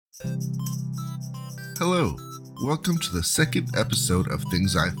Hello, welcome to the second episode of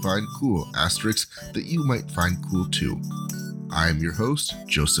Things I Find Cool, asterisks that you might find cool too. I am your host,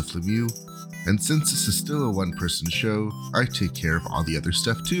 Joseph Lemieux, and since this is still a one-person show, I take care of all the other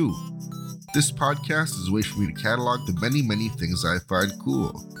stuff too. This podcast is a way for me to catalog the many things I find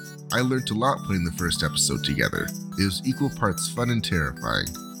cool. I learned a lot putting the first episode together. It was equal parts fun and terrifying.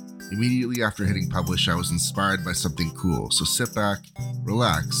 Immediately after hitting publish, I was inspired by something cool, so sit back,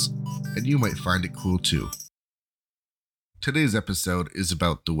 relax, and you might find it cool too. Today's episode is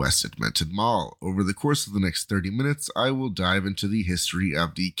about the West Edmonton Mall. Over the course of the next 30 minutes, I will dive into the history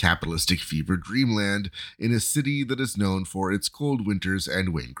of the capitalistic fever Dreamland in a city that is known for its cold winters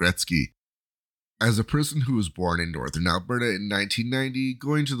and Wayne Gretzky. As a person who was born in northern Alberta in 1990,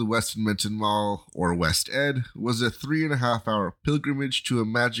 going to the West Edmonton Mall, or West Ed, was a 3.5-hour pilgrimage to a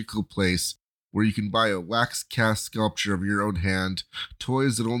magical place where you can buy a wax cast sculpture of your own hand,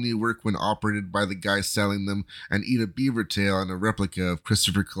 toys that only work when operated by the guy selling them, and eat a beaver tail and a replica of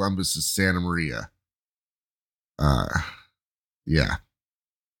Christopher Columbus's Santa Maria. Yeah.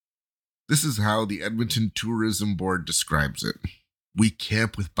 This is how the Edmonton Tourism Board describes it. We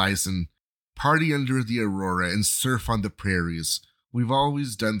camp with bison, party under the aurora, and surf on the prairies. We've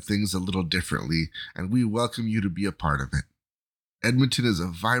always done things a little differently, and we welcome you to be a part of it. Edmonton is a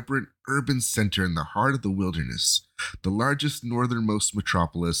vibrant urban center in the heart of the wilderness, the largest northernmost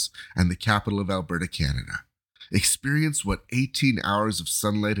metropolis, and the capital of Alberta, Canada. Experience what 18 hours of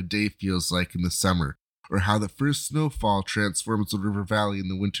sunlight a day feels like in the summer, or how the first snowfall transforms the river valley in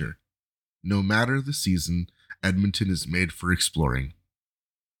the winter. No matter the season, Edmonton is made for exploring.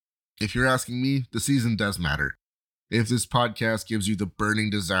 If you're asking me, the season does matter. If this podcast gives you the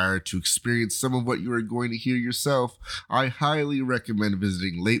burning desire to experience some of what you are going to hear yourself, I highly recommend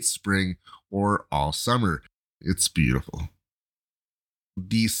visiting late spring or all summer. It's beautiful.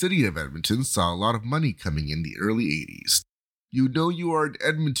 The city of Edmonton saw a lot of money coming in the early 80s. You know you are in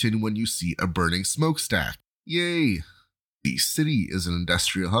Edmonton when you see a burning smokestack. Yay! The city is an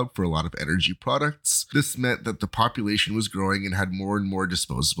industrial hub for a lot of energy products. This meant that the population was growing and had more and more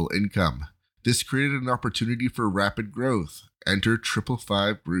disposable income. This created an opportunity for rapid growth. Enter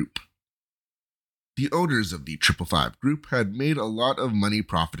 555 Group. The owners of the 555 Group had made a lot of money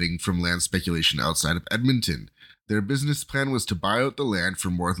profiting from land speculation outside of Edmonton. Their business plan was to buy out the land for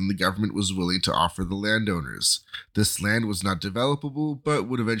more than the government was willing to offer the landowners. This land was not developable, but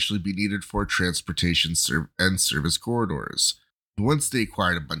would eventually be needed for transportation and service corridors. Once they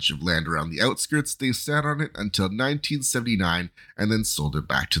acquired a bunch of land around the outskirts, they sat on it until 1979 and then sold it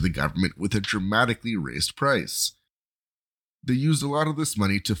back to the government with a dramatically raised price. They used a lot of this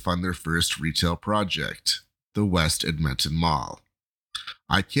money to fund their first retail project, the West Edmonton Mall.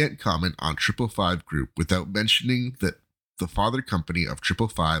 I can't comment on 555 Group without mentioning that the father company of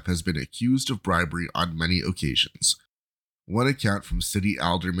 555 has been accused of bribery on many occasions. One account from City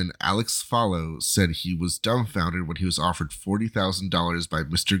Alderman Alex Fallow said he was dumbfounded when he was offered $40,000 by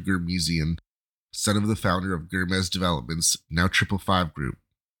Mr. Gurmezian, son of the founder of Gurmez Developments, now 555 Group.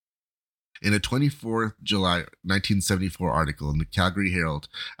 In a 24 July 1974 article in the Calgary Herald,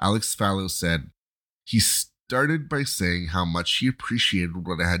 Alex Fallow said, "He started by saying how much he appreciated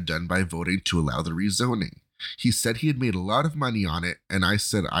what I had done by voting to allow the rezoning. He said he had made a lot of money on it, and I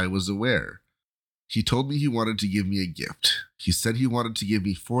said I was aware. He told me he wanted to give me a gift. He said he wanted to give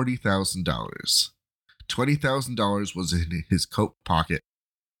me $40,000. $20,000 was in his coat pocket.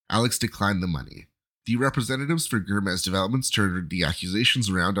 Alex declined the money. The representatives for Gurmez Developments turned the accusations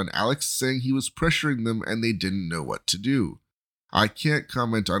around on Alex, saying he was pressuring them and they didn't know what to do. I can't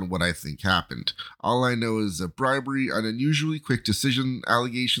comment on what I think happened. All I know is that bribery and unusually quick decision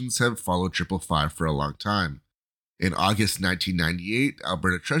allegations have followed 555 for a long time. In August 1998,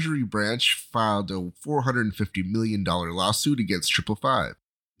 Alberta Treasury Branch filed a $450 million lawsuit against 555.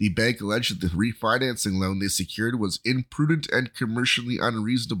 The bank alleged that the refinancing loan they secured was imprudent and commercially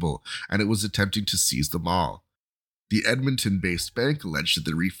unreasonable, and it was attempting to seize the mall. The Edmonton-based bank alleged that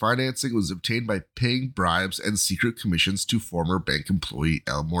the refinancing was obtained by paying bribes and secret commissions to former bank employee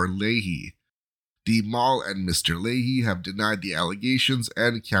Elmore Leahy. The mall and Mr. Leahy have denied the allegations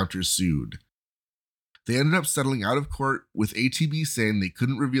and countersued. They ended up settling out of court, with ATB saying they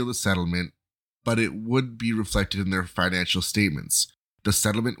couldn't reveal the settlement, but it would be reflected in their financial statements. The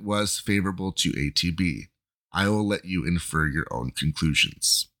settlement was favorable to ATB. I will let you infer your own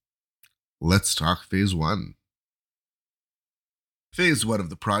conclusions. Let's talk Phase 1. Phase 1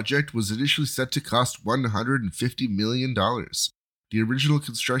 of the project was initially set to cost $150 million. The original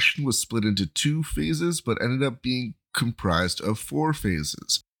construction was split into 2 phases, but ended up being comprised of 4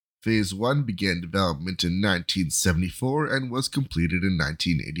 phases. Phase 1 began development in 1974 and was completed in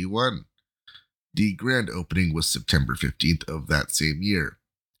 1981. The grand opening was September 15th of that same year.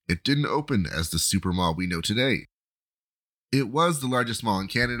 It didn't open as the super mall we know today. It was the largest mall in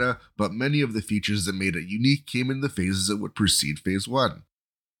Canada, but many of the features that made it unique came in the phases that would precede Phase 1.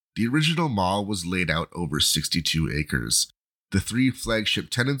 The original mall was laid out over 62 acres. The three flagship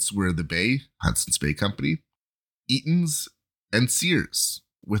tenants were the Bay, Hudson's Bay Company, Eaton's, and Sears,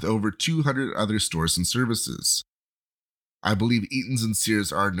 with over 200 other stores and services. I believe Eaton's and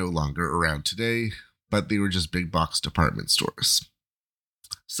Sears are no longer around today, but they were just big box department stores.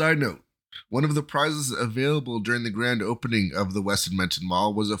 Side note, one of the prizes available during the grand opening of the West Edmonton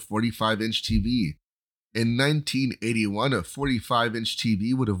Mall was a 45-inch TV. In 1981, a 45-inch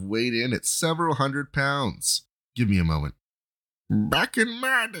TV would have weighed in at several hundred pounds. Give me a moment. Back in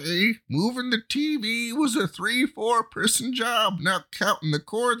my day, moving the TV was a 3-4 person job, not counting the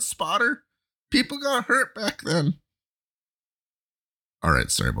cord spotter. People got hurt back then. Alright,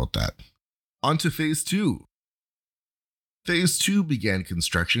 sorry about that. On to Phase 2. Phase 2 began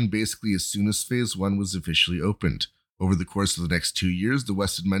construction basically as soon as Phase 1 was officially opened. Over the course of the next 2 years, the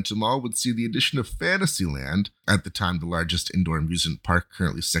West Edmonton Mall would see the addition of Fantasyland, at the time the largest indoor amusement park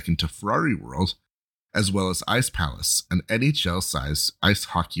currently second to Ferrari World, as well as Ice Palace, an NHL-sized ice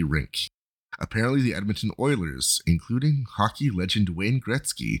hockey rink. Apparently the Edmonton Oilers, including hockey legend Wayne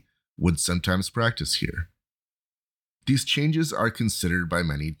Gretzky, would sometimes practice here. These changes are considered by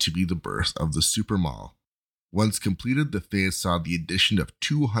many to be the birth of the Super Mall. Once completed, the phase saw the addition of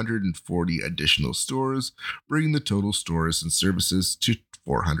 240 additional stores, bringing the total stores and services to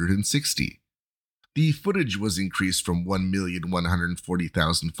 460. The footage was increased from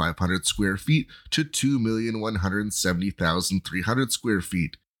 1,140,500 square feet to 2,170,300 square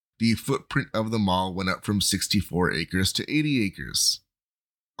feet. The footprint of the mall went up from 64 acres to 80 acres.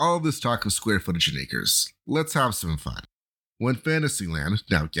 All this talk of square footage in acres. Let's have some fun. When Fantasyland,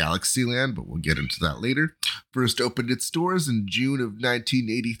 now Galaxyland, but we'll get into that later, first opened its doors in June of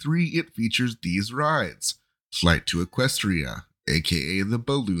 1983, it features these rides: Flight to Equestria, aka the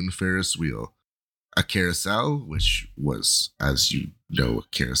Balloon Ferris Wheel, a carousel, which was, as you know, a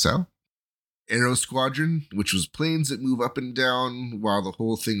carousel, Aero Squadron, which was planes that move up and down while the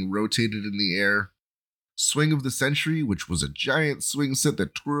whole thing rotated in the air, Swing of the Century, which was a giant swing set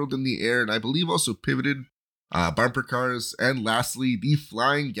that twirled in the air and I believe also pivoted, bumper cars, and lastly, the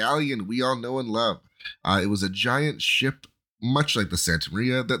Flying Galleon we all know and love. It was a giant ship, much like the Santa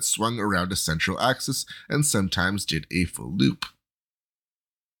Maria, that swung around a central axis and sometimes did a full loop.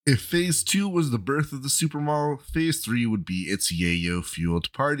 If Phase 2 was the birth of the Super Mall, Phase 3 would be its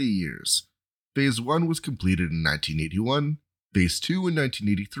yayo-fueled party years. Phase 1 was completed in 1981, Phase 2 in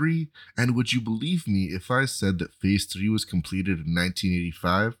 1983, and would you believe me if I said that Phase 3 was completed in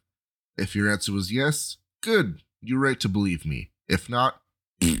 1985? If your answer was yes, good, you're right to believe me. If not,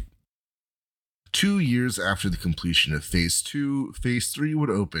 2 years after the completion of Phase 2, Phase 3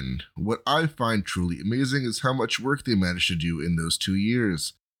 would open. What I find truly amazing is how much work they managed to do in those 2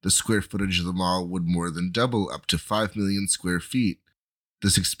 years. The square footage of the mall would more than double, up to 5 million square feet.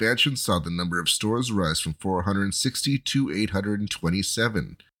 This expansion saw the number of stores rise from 460 to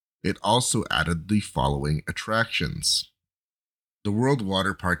 827. It also added the following attractions. The World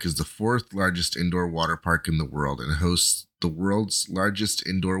Water Park is the 4th largest indoor water park in the world and hosts the world's largest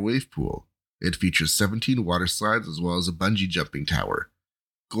indoor wave pool. It features 17 water slides as well as a bungee jumping tower.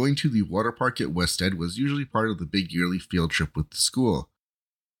 Going to the water park at West Ed was usually part of the big yearly field trip with the school.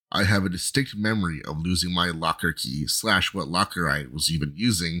 I have a distinct memory of losing my locker key / what locker I was even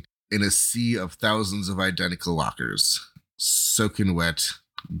using in a sea of thousands of identical lockers. Soaking wet,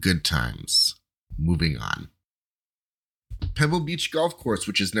 good times. Moving on. Pebble Beach Golf Course,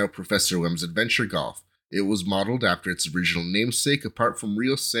 which is now Professor Wem's Adventure Golf. It was modeled after its original namesake apart from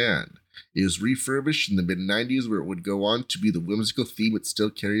real sand. It was refurbished in the mid-90s where it would go on to be the whimsical theme it still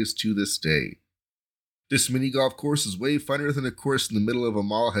carries to this day. This mini golf course is way funner than a course in the middle of a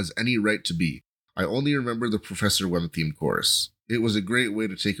mall has any right to be. I only remember the Professor Wem themed course. It was a great way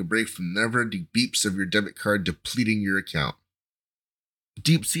to take a break from the never-ending beeps of your debit card depleting your account.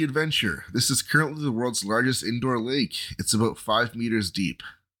 Deep Sea Adventure. This is currently the world's largest indoor lake. It's about 5 meters deep.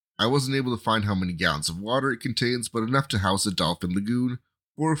 I wasn't able to find how many gallons of water it contains, but enough to house a dolphin lagoon,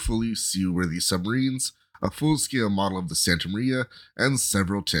 4 fully seaworthy submarines, a full-scale model of the Santa Maria, and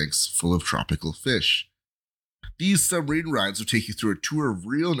several tanks full of tropical fish. These submarine rides will take you through a tour of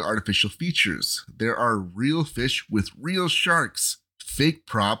real and artificial features. There are real fish with real sharks, fake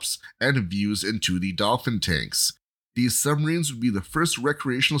props, and views into the dolphin tanks. These submarines would be the first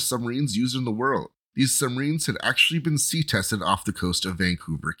recreational submarines used in the world. These submarines had actually been sea tested off the coast of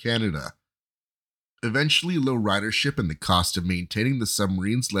Vancouver, Canada. Eventually, low ridership and the cost of maintaining the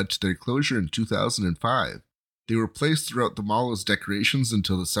submarines led to their closure in 2005. They were placed throughout the mall as decorations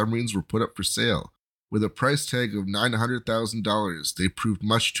until the submarines were put up for sale. With a price tag of $900,000, they proved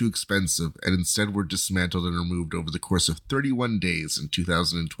much too expensive and instead were dismantled and removed over the course of 31 days in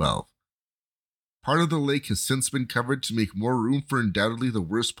 2012. Part of the lake has since been covered to make more room for undoubtedly the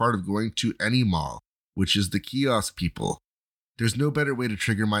worst part of going to any mall, which is the kiosk people. There's no better way to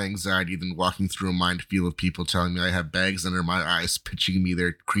trigger my anxiety than walking through a minefield of people telling me I have bags under my eyes, pitching me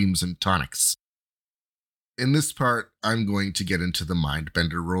their creams and tonics. In this part, I'm going to get into the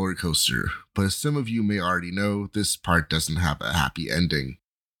Mindbender roller coaster, but as some of you may already know, this part doesn't have a happy ending.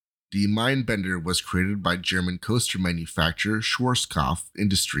 The Mindbender was created by German coaster manufacturer Schwarzkopf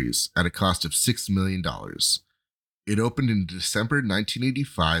Industries at a cost of $6 million. It opened in December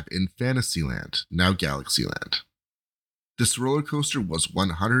 1985 in Fantasyland, now Galaxyland. This roller coaster was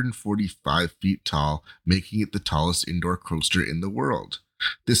 145 feet tall, making it the tallest indoor coaster in the world.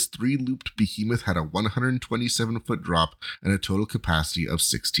 This 3-looped behemoth had a 127-foot drop and a total capacity of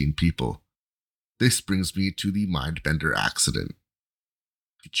 16 people. This brings me to the Mindbender accident.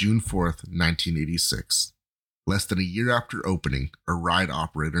 June 4th, 1986. Less than a year after opening, a ride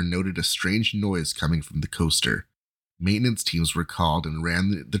operator noted a strange noise coming from the coaster. Maintenance teams were called and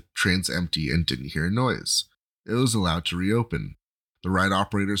ran the trains empty and didn't hear a noise. It was allowed to reopen. The ride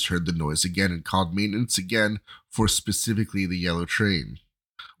operators heard the noise again and called maintenance again for specifically the yellow train.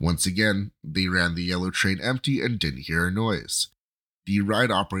 Once again, they ran the yellow train empty and didn't hear a noise. The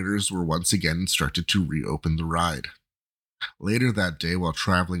ride operators were once again instructed to reopen the ride. Later that day, while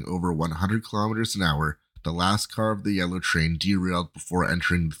traveling over 100 kilometers an hour, the last car of the yellow train derailed before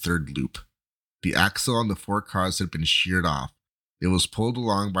entering the third loop. The axle on the 4 cars had been sheared off. It was pulled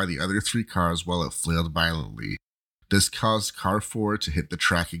along by the other 3 cars while it flailed violently. This caused car 4 to hit the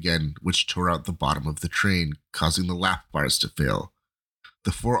track again, which tore out the bottom of the train, causing the lap bars to fail.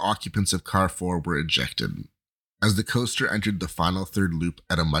 The 4 occupants of car 4 were ejected. As the coaster entered the final third loop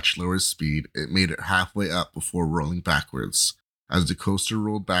at a much lower speed, it made it halfway up before rolling backwards. As the coaster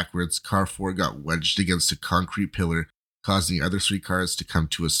rolled backwards, car 4 got wedged against a concrete pillar, causing the other 3 cars to come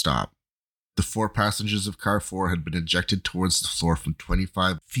to a stop. The 4 passengers of car 4 had been ejected towards the floor from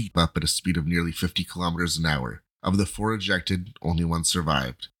 25 feet up at a speed of nearly 50 kilometers an hour. Of the 4 ejected, only 1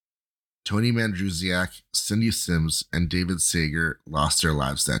 survived. Tony Mandrusiak, Cindy Sims, and David Sager lost their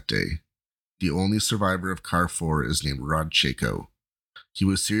lives that day. The only survivor of car 4 is named Rod Chaco. He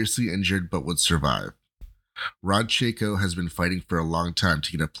was seriously injured but would survive. Rod Chaco has been fighting for a long time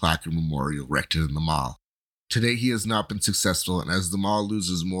to get a plaque or memorial erected in the mall. Today he has not been successful, and as the mall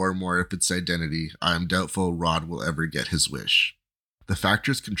loses more and more of its identity, I am doubtful Rod will ever get his wish. The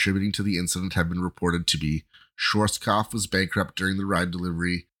factors contributing to the incident have been reported to be Schwarzkopf was bankrupt during the ride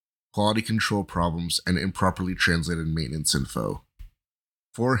delivery, quality control problems, and improperly translated maintenance info.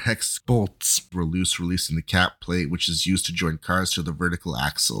 4 hex bolts were loose, releasing the cap plate, which is used to join cars to the vertical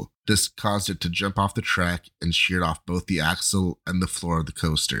axle. This caused it to jump off the track and sheared off both the axle and the floor of the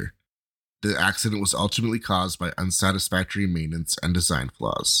coaster. The accident was ultimately caused by unsatisfactory maintenance and design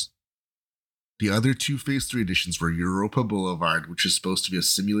flaws. The other 2 Phase 3 additions were Europa Boulevard, which is supposed to be a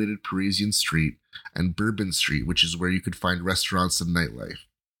simulated Parisian street, and Bourbon Street, which is where you could find restaurants and nightlife.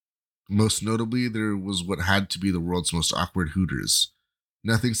 Most notably, there was what had to be the world's most awkward Hooters.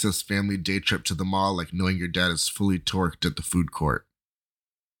 Nothing says family day trip to the mall like knowing your dad is fully torqued at the food court.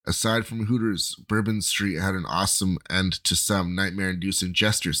 Aside from Hooters, Bourbon Street had an awesome and, to some, nightmare-inducing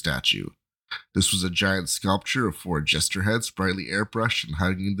jester statue. This was a giant sculpture of 4 jester heads brightly airbrushed and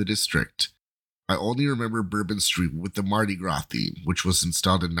hugging the district. I only remember Bourbon Street with the Mardi Gras theme, which was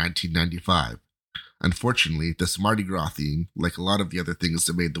installed in 1995. Unfortunately, this Mardi Gras theme, like a lot of the other things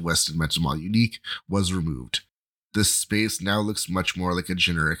that made the West Edmonton Mall unique, was removed. This space now looks much more like a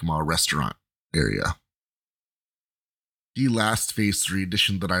generic mall restaurant area. The last Phase 3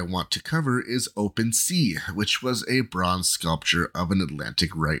 addition that I want to cover is Open Sea, which was a bronze sculpture of an Atlantic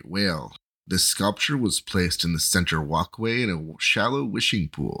right whale. This sculpture was placed in the center walkway in a shallow wishing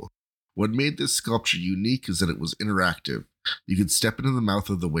pool. What made this sculpture unique is that it was interactive. You could step into the mouth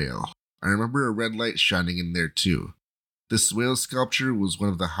of the whale. I remember a red light shining in there too. This whale sculpture was one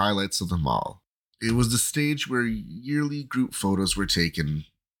of the highlights of the mall. It was the stage where yearly group photos were taken,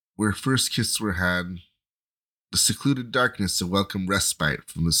 where first kisses were had, the secluded darkness to welcome respite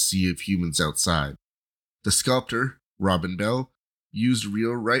from the sea of humans outside. The sculptor, Robin Bell, used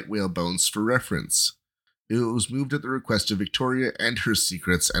real right whale bones for reference. It was moved at the request of Victoria and her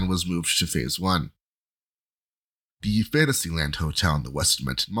secrets and was moved to Phase 1. The Fantasyland Hotel in the West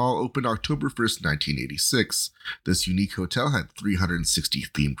Edmonton Mall opened October 1st, 1986. This unique hotel had 360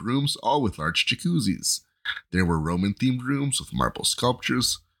 themed rooms, all with large jacuzzis. There were Roman-themed rooms with marble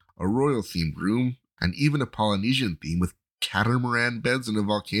sculptures, a royal-themed room, and even a Polynesian theme with catamaran beds and a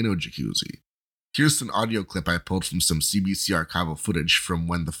volcano jacuzzi. Here's an audio clip I pulled from some CBC archival footage from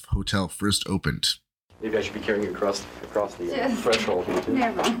when the hotel first opened. Maybe I should be carrying you across the threshold here, too.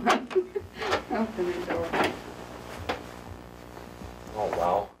 Never mind. Open the door. Oh,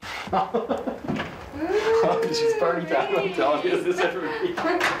 wow. She's party time, I'm telling you. Is this ever me?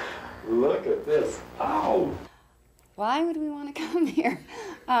 Look at this. Ow. Why would we want to come here?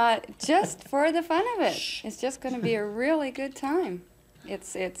 Just for the fun of it. It's just going to be a really good time.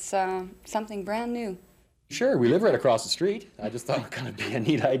 It's something brand new. Sure, we live right across the street. I just thought it would kind of be a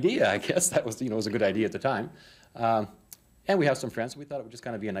neat idea. I guess that was, was a good idea at the time. And we have some friends, so we thought it would just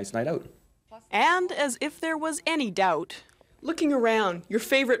kind of be a nice night out. And as if there was any doubt, looking around, your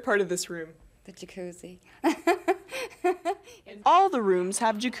favorite part of this room? The jacuzzi. All the rooms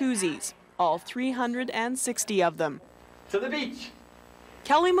have jacuzzis, all 360 of them. To the beach.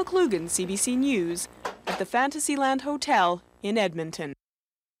 Kelly McClugan, CBC News, at the Fantasyland Hotel in Edmonton.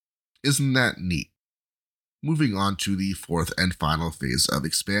 Isn't that neat? Moving on to the fourth and final phase of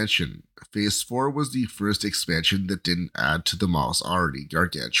expansion. Phase 4 was the first expansion that didn't add to the mall's already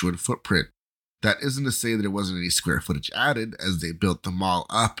gargantuan footprint. That isn't to say that it wasn't any square footage added, as they built the mall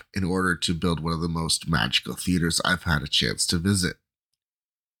up in order to build one of the most magical theaters I've had a chance to visit.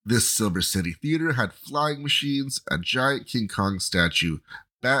 This Silver City theater had flying machines, a giant King Kong statue,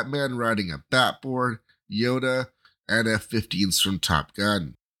 Batman riding a Batboard, Yoda, and F-15s from Top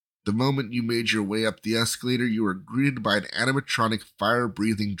Gun. The moment you made your way up the escalator, you were greeted by an animatronic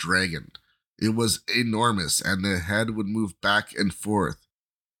fire-breathing dragon. It was enormous, and the head would move back and forth.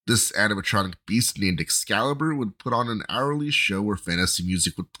 This animatronic beast named Excalibur would put on an hourly show where fantasy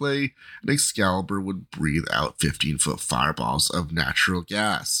music would play, and Excalibur would breathe out 15-foot fireballs of natural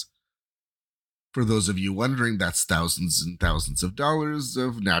gas. For those of you wondering, that's thousands and thousands of dollars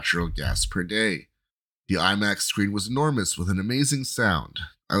of natural gas per day. The IMAX screen was enormous with an amazing sound.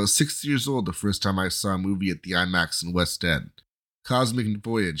 I was 6 years old the first time I saw a movie at the IMAX in West End. Cosmic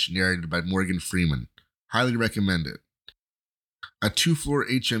Voyage, narrated by Morgan Freeman. Highly recommend it. A 2-floor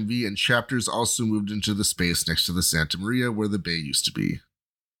HMV and chapters also moved into the space next to the Santa Maria where the bay used to be.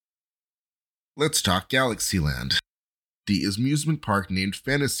 Let's talk Galaxyland. The amusement park named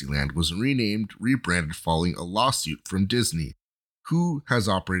Fantasyland was rebranded following a lawsuit from Disney, who has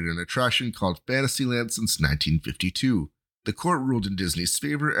operated an attraction called Fantasyland since 1952. The court ruled in Disney's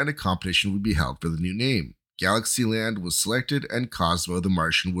favor and a competition would be held for the new name. Galaxyland was selected and Cosmo the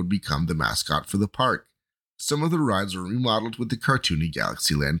Martian would become the mascot for the park. Some of the rides were remodeled with the cartoony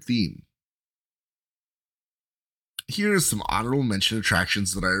Galaxyland theme. Here are some honorable mention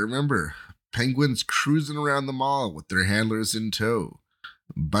attractions that I remember. Penguins cruising around the mall with their handlers in tow.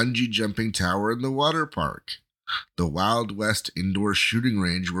 Bungee jumping tower in the water park. The Wild West indoor shooting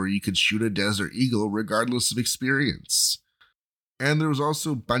range where you could shoot a desert eagle regardless of experience. And there was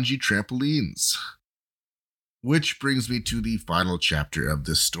also bungee trampolines. Which brings me to the final chapter of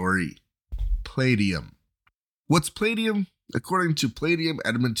this story. Palladium. What's Palladium? According to Palladium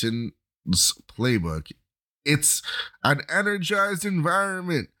Edmonton's playbook, it's an energized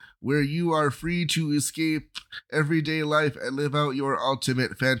environment where you are free to escape everyday life and live out your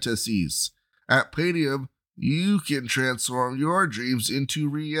ultimate fantasies. At Palladium, you can transform your dreams into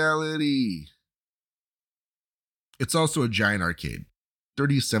reality. It's also a giant arcade,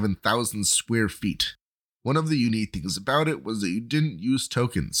 37,000 square feet. One of the unique things about it was that you didn't use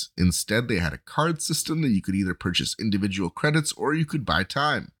tokens. Instead, they had a card system that you could either purchase individual credits or you could buy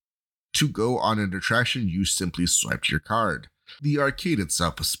time. To go on an attraction, you simply swiped your card. The arcade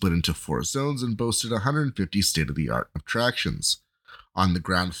itself was split into 4 zones and boasted 150 state-of-the-art attractions. On the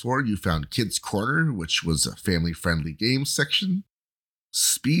ground floor, you found Kids Corner, which was a family-friendly games section,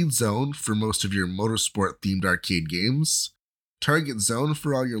 Speed Zone for most of your motorsport-themed arcade games, Target Zone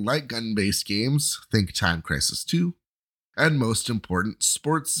for all your light gun-based games, think Time Crisis 2, and most important,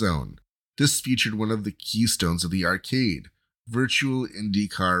 Sports Zone. This featured one of the keystones of the arcade, Virtual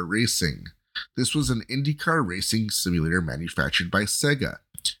IndyCar Racing. This was an IndyCar racing simulator manufactured by Sega.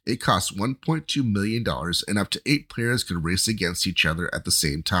 It cost $1.2 million and up to 8 players could race against each other at the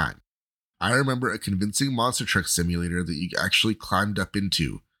same time. I remember a convincing monster truck simulator that you actually climbed up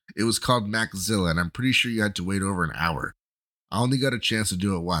into. It was called Maxzilla and I'm pretty sure you had to wait over an hour. I only got a chance to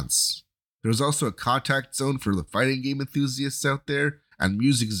do it once. There was also a contact zone for the fighting game enthusiasts out there, and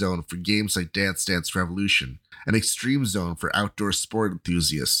music zone for games like Dance Dance Revolution, an extreme zone for outdoor sport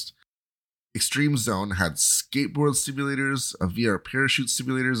enthusiasts. Extreme Zone had skateboard simulators, a VR parachute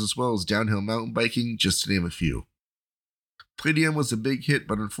simulators, as well as downhill mountain biking, just to name a few. Palladium was a big hit,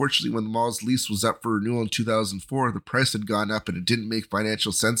 but unfortunately when the mall's lease was up for renewal in 2004, the price had gone up and it didn't make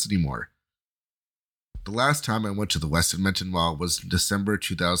financial sense anymore. The last time I went to the West Edmonton Mall was in December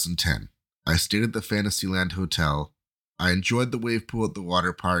 2010. I stayed at the Fantasyland Hotel. I enjoyed the wave pool at the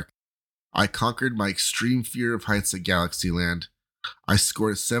water park. I conquered my extreme fear of heights at Galaxyland. I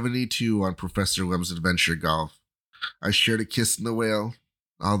scored 72 on Professor Lem's Adventure Golf. I shared a kiss in the whale,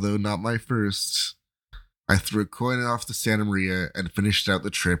 although not my first. I threw a coin off the Santa Maria and finished out the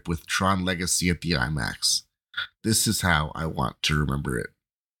trip with Tron Legacy at the IMAX. This is how I want to remember it.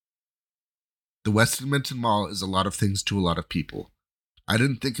 The West Edmonton Mall is a lot of things to a lot of people. I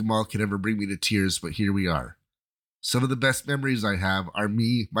didn't think a mall could ever bring me to tears, but here we are. Some of the best memories I have are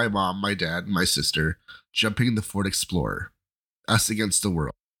me, my mom, my dad, and my sister jumping in the Ford Explorer. Us against the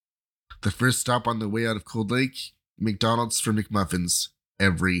world. The first stop on the way out of Cold Lake, McDonald's for McMuffins,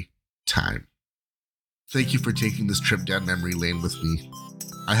 every time. Thank you for taking this trip down memory lane with me.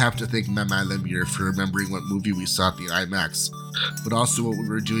 I have to thank Mama Lemire for remembering what movie we saw at the IMAX, but also what we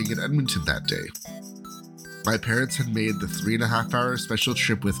were doing in Edmonton that day. My parents had made the 3.5-hour special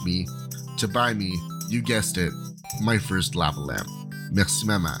trip with me to buy me, you guessed it, my first lava lamp. Merci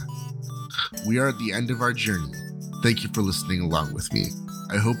Mama. We are at the end of our journey. Thank you for listening along with me.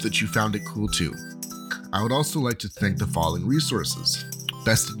 I hope that you found it cool too. I would also like to thank the following resources.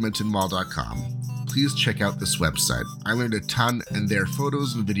 bestedmontonmall.com. Please check out this website. I learned a ton and their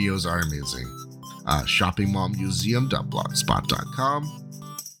photos and videos are amazing. shoppingmallmuseum.blogspot.com.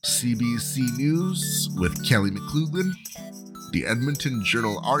 CBC News with Kelly McLoughlin. The Edmonton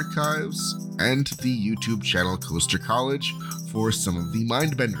Journal Archives. And the YouTube channel Coaster College for some of the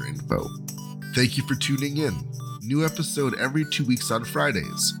Mindbender info. Thank you for tuning in. New episode every 2 weeks on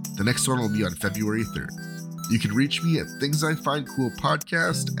Fridays. The next one will be on February 3rd. You can reach me at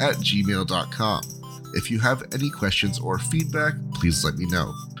thingsifindcoolpodcast@gmail.com. If you have any questions or feedback, please let me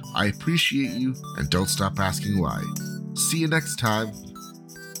know. I appreciate you and don't stop asking why. See you next time.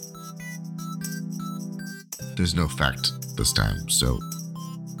 There's no fact this time, so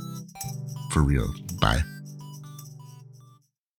for real, bye.